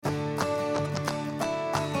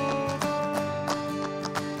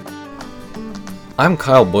I'm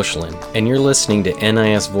Kyle Bushlin, and you're listening to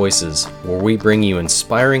NIS Voices, where we bring you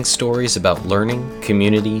inspiring stories about learning,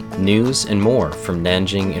 community, news, and more from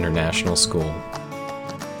Nanjing International School.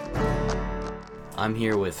 I'm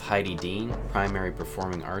here with Heidi Dean, primary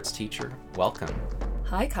performing arts teacher. Welcome.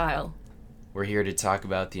 Hi, Kyle. We're here to talk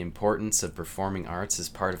about the importance of performing arts as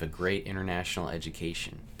part of a great international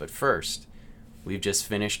education. But first, we've just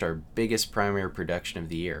finished our biggest primary production of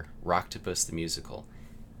the year, Rocktopus the Musical.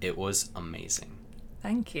 It was amazing.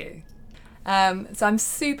 Thank you. So I'm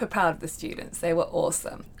super proud of the students. They were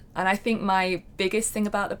awesome. And I think my biggest thing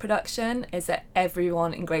about the production is that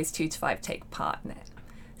everyone in grades 2 to 5 take part in it.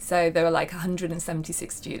 So there were like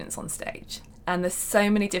 176 students on stage. And there's so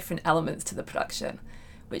many different elements to the production,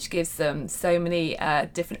 which gives them so many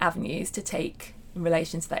different avenues to take in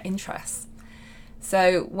relation to their interests.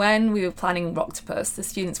 So when we were planning Rocktopus, the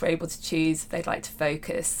students were able to choose if they'd like to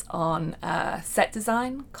focus on set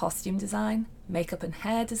design, costume design, makeup and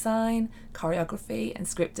hair design, choreography and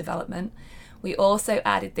script development. We also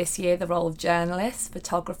added this year the role of journalists,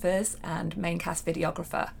 photographers and main cast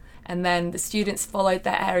videographer. And then the students followed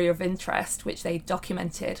their area of interest, which they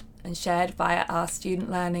documented and shared via our student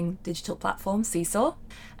learning digital platform, Seesaw.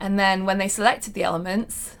 And then when they selected the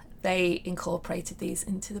elements, they incorporated these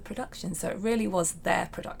into the production. So it really was their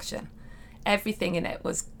production. Everything in it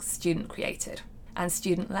was student created and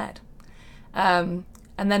student led.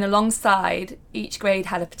 And then alongside, each grade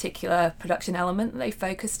had a particular production element that they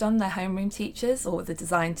focused on, their homeroom teachers or the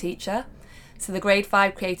design teacher. So the grade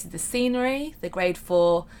 5 created the scenery, the grade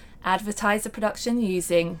 4 advertised the production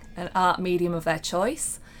using an art medium of their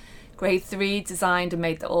choice. Grade 3 designed and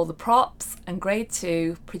made all the props, and Grade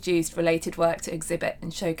 2 produced related work to exhibit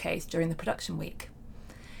and showcase during the production week.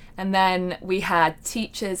 And then we had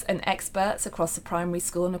teachers and experts across the primary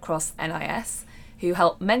school and across NIS who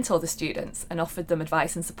helped mentor the students and offered them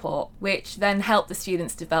advice and support, which then helped the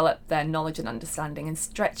students develop their knowledge and understanding and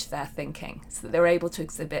stretch their thinking so that they were able to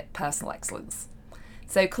exhibit personal excellence.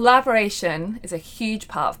 So collaboration is a huge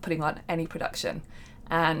part of putting on any production.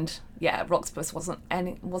 And yeah, Rocktopus wasn't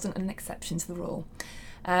an exception to the rule.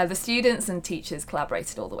 The students and teachers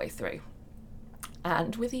collaborated all the way through.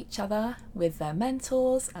 And with each other, with their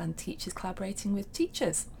mentors, and teachers collaborating with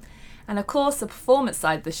teachers. And of course, the performance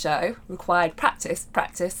side of the show required practice.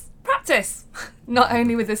 Not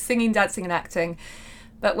only with the singing, dancing and acting,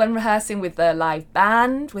 but when rehearsing with the live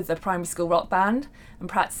band, with the primary school rock band, and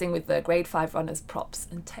practicing with the grade 5 runners, props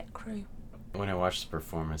and tech crew. When I watched the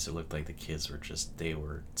performance, it looked like the kids were they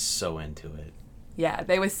were so into it. Yeah,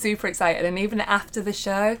 they were super excited. And even after the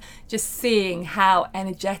show, just seeing how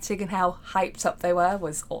energetic and how hyped up they were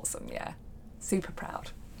was awesome, yeah. Super proud.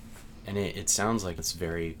 And it sounds like it's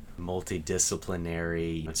very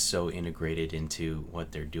multidisciplinary. It's so integrated into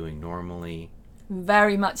what they're doing normally.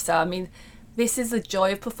 Very much so. I mean, this is the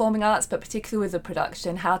joy of performing arts, but particularly with the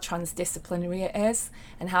production, how transdisciplinary it is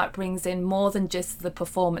and how it brings in more than just the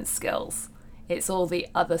performance skills. It's all the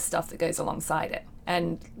other stuff that goes alongside it.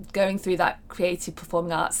 And going through that creative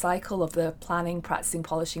performing arts cycle of the planning, practicing,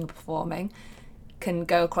 polishing, and performing can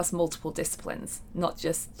go across multiple disciplines, not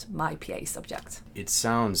just my PA subject. It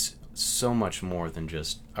sounds so much more than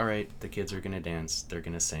just, all right, the kids are going to dance, they're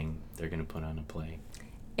going to sing, they're going to put on a play.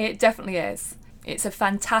 It definitely is. It's a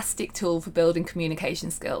fantastic tool for building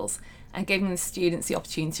communication skills and giving the students the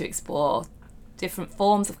opportunity to explore different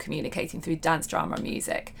forms of communicating through dance, drama and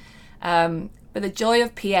music. But the joy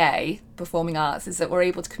of PA, performing arts, is that we're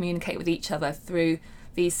able to communicate with each other through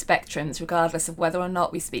these spectrums, regardless of whether or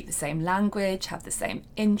not we speak the same language, have the same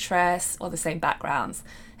interests or the same backgrounds.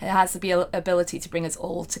 It has the ability to bring us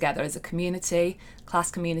all together as a community, class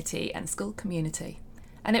community and school community.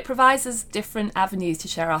 And it provides us different avenues to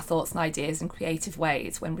share our thoughts and ideas in creative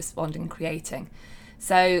ways when responding and creating.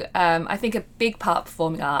 So I think a big part of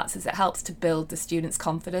performing arts is it helps to build the students'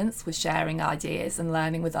 confidence with sharing ideas and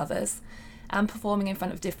learning with others and performing in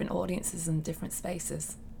front of different audiences and different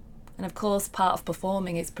spaces. And of course, part of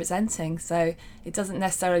performing is presenting, so it doesn't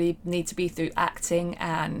necessarily need to be through acting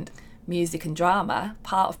and music and drama.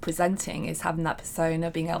 Part of presenting is having that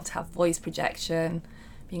persona, being able to have voice projection,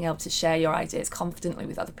 being able to share your ideas confidently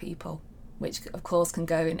with other people, which of course can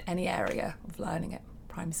go in any area of learning at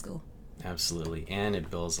primary school. Absolutely, and it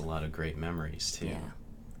builds a lot of great memories too.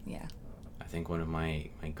 Yeah. I think one of my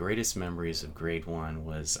greatest memories of grade 1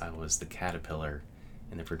 was I was the caterpillar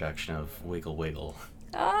in the production of Wiggle Wiggle.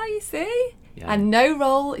 Ah, you see? Yeah. And no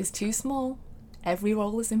role is too small. Every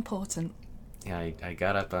role is important. Yeah, I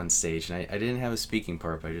got up on stage and I didn't have a speaking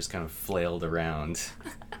part, but I just kind of flailed around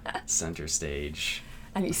center stage.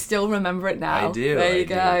 And you still remember it now. I do. There you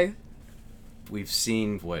go. We've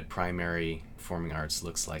seen what primary performing arts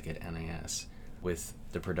looks like at NIS. with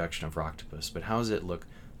the production of Rocktopus, but how does it look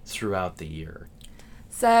throughout the year?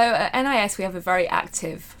 So at NIS we have a very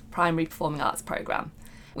active primary performing arts programme.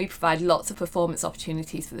 We provide lots of performance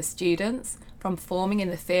opportunities for the students, from performing in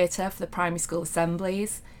the theatre for the primary school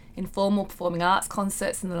assemblies, informal performing arts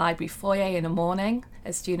concerts in the library foyer in the morning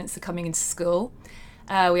as students are coming into school.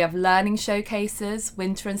 We have learning showcases,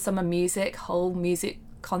 winter and summer music, whole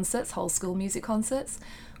school music concerts,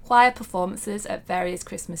 choir performances at various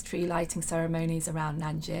Christmas tree lighting ceremonies around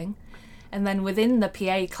Nanjing. And then within the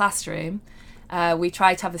PA classroom, we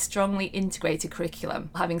try to have a strongly integrated curriculum,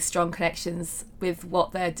 having strong connections with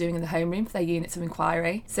what they're doing in the homeroom for their units of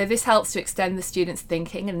inquiry. So this helps to extend the students'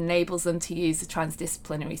 thinking and enables them to use the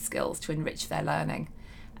transdisciplinary skills to enrich their learning.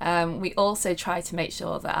 We also try to make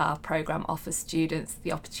sure that our programme offers students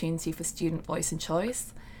the opportunity for student voice and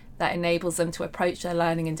choice that enables them to approach their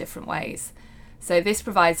learning in different ways. So this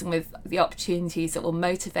provides them with the opportunities that will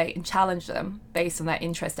motivate and challenge them based on their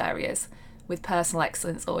interest areas, with personal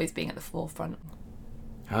excellence always being at the forefront.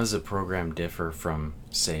 How does the program differ from,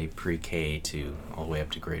 say, pre-K to all the way up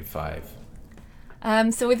to grade 5?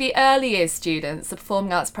 So with the early years students, the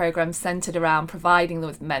Performing Arts programme centred around providing them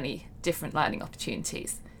with many different learning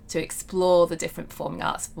opportunities to explore the different performing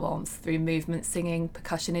arts forms through movement, singing,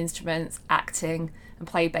 percussion instruments, acting and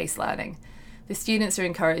play-based learning. The students are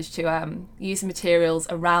encouraged to use the materials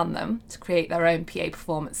around them to create their own PA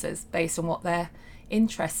performances based on what they're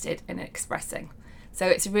interested in expressing. So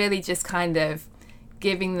it's really just kind of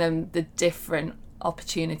giving them the different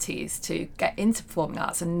opportunities to get into performing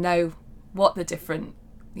arts and know what the different,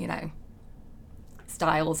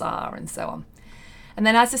 styles are and so on. And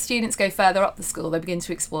then as the students go further up the school, they begin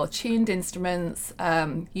to explore tuned instruments,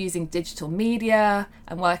 using digital media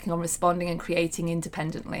and working on responding and creating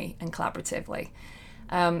independently and collaboratively.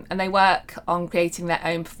 And they work on creating their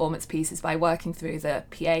own performance pieces by working through the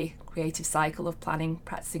PA creative cycle of planning,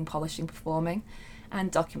 practicing, polishing, performing, and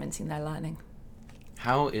documenting their learning.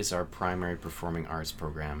 How is our primary performing arts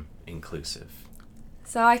program inclusive?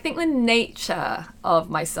 So I think the nature of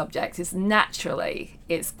my subject is naturally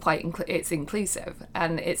it's inclusive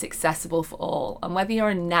and it's accessible for all. And whether you're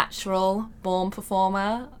a natural born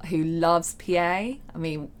performer who loves PA, I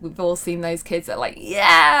mean, we've all seen those kids that are like,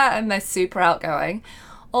 yeah, and they're super outgoing,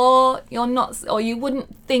 or you're not, or you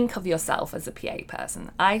wouldn't think of yourself as a PA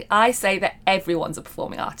person. I say that everyone's a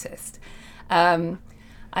performing artist.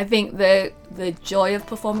 I think the joy of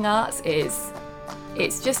performing arts is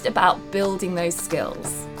it's just about building those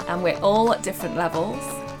skills, and we're all at different levels,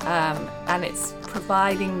 and it's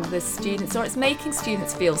providing the students, or it's making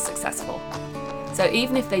students feel successful. So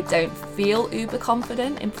even if they don't feel uber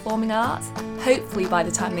confident in performing arts, hopefully by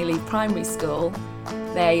the time they leave primary school,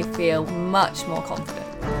 they feel much more confident.